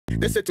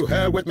They say to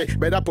hell with me,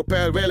 better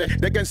prepare really.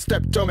 They can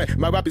step to me,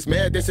 my rap is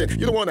medicine.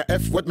 You don't wanna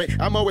F with me,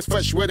 I'm always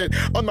fresh with it.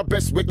 On my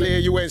best weekly,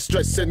 you ain't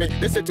stressing me.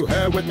 They say to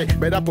hell with me,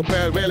 better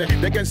prepare really.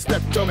 They can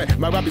step to me,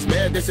 my rap is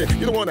medicine.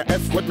 You don't wanna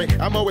F with me,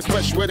 I'm always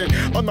fresh with it.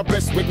 On my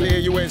best weekly,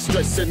 you ain't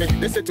stressing me.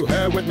 They say to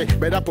hell with me,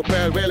 better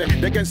prepare really.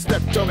 They can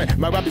step to me,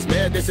 my rap is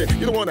medicine.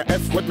 You don't wanna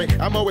F with me,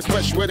 I'm always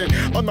fresh with it.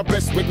 On my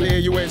best weekly,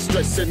 you ain't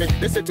stressing me.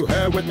 They say to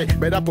hell with me,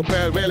 better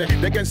prepare really.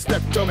 They can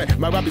step to me,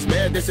 my rap is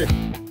medicine.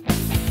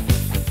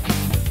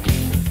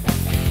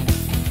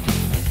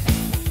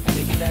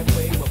 Make it that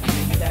way, but we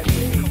make it that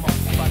way. Come on,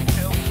 somebody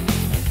tell me.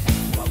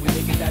 Why we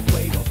make it that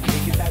way, but we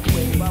make it that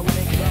way. Why we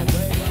make it that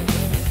way?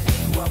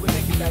 Why we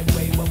make it that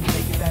way, but we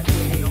make it that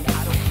way.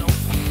 I don't know.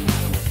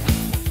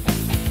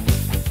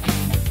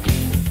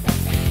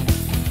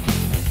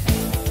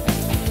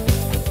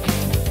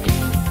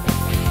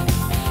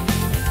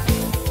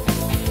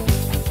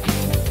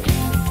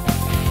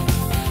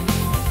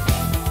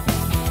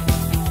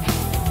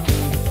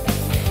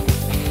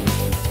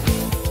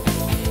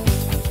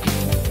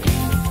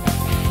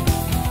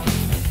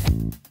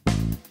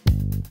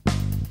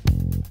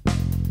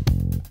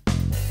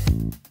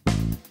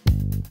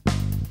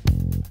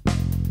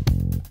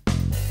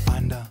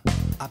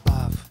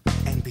 Above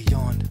and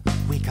beyond,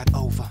 we got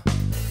over.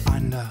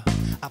 Under,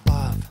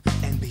 above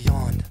and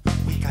beyond,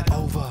 we got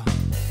over.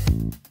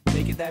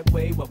 Make it that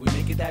way, but we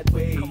make it that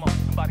way. Come on,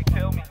 somebody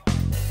tell me.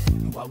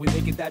 Why we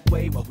make it that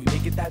way, but we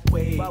make it that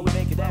way. Why we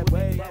make it that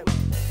way?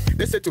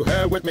 They say to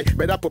hell with me,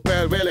 better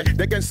prepare really.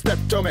 They can step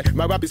to me,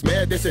 my rap is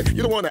medicine.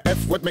 You don't wanna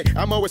F with me,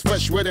 I'm always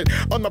fresh with it.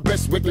 On my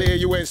best weekly,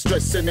 you ain't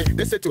stressing me.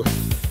 They say to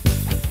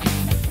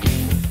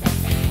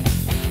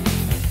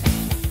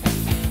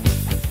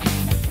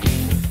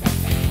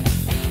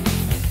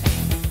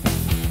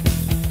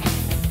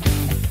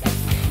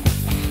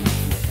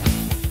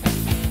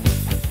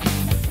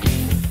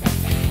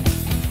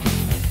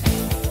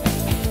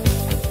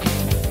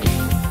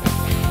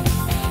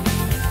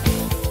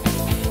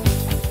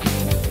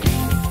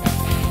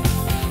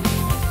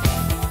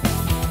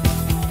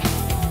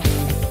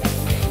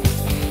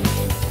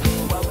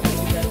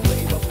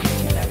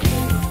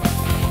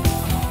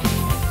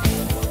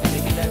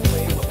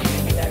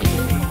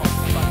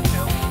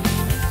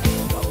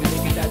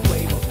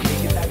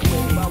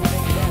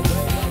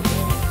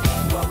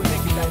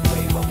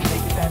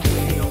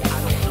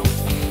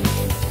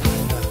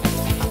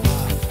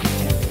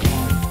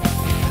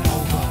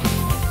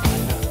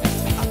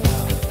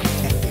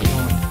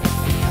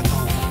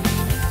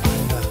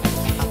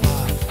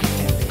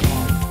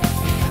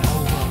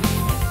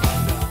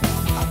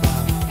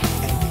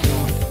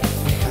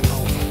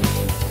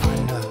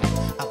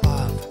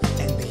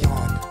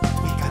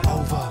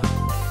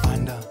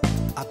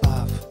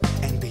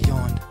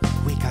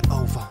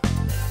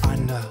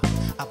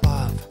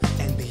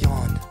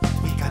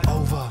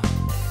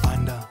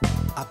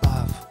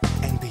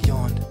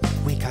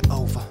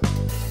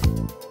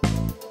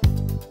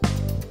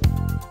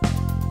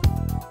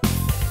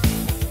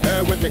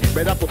with me,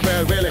 better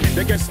prepare really.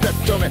 They can step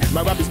to me,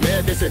 my rap is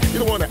medicine. You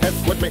don't wanna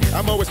F with me,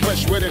 I'm always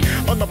fresh with it.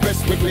 On my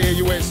best weekly,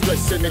 you ain't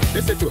stressing me.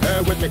 They say to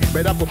hell with me,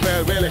 better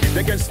prepare really.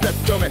 They can step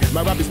to me,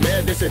 my rap is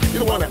medicine. You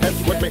don't wanna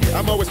F with me,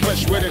 I'm always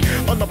fresh with it.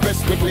 On my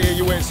best weekly,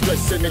 you ain't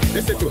stressing me.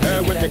 They say to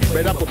hell with me,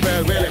 better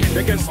prepare really.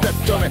 They can step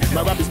to me,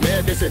 my rap is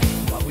medicine.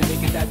 Why we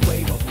make it that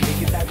way, but we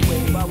make it that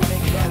way. Why we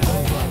make it that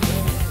way?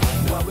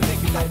 Why we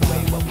make it that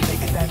way, but we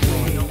make it that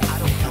way. I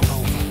don't know.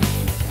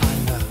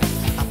 Under,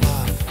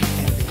 above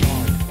and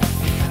beyond,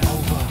 we got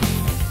over.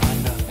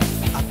 Under,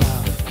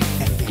 above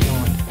and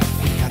beyond,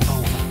 we got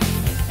over.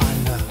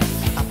 Under,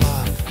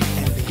 above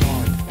and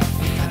beyond,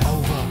 we got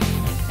over.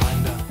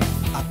 Under,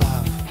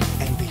 above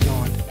and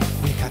beyond,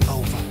 we got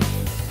over.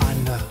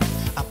 Under,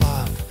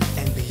 above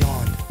and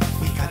beyond,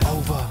 we got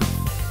over.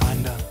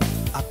 Under,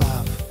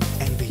 above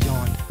and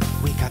beyond,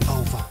 we got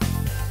over.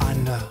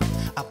 Under,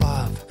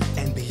 above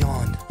and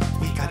beyond,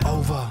 we got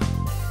over.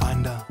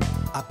 Under,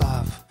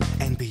 above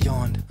and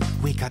beyond,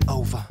 we got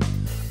over.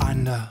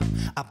 Under,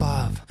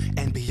 above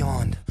and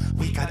beyond,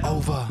 we got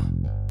over.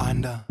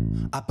 Under,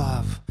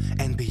 above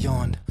and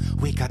beyond,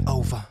 we got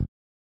over.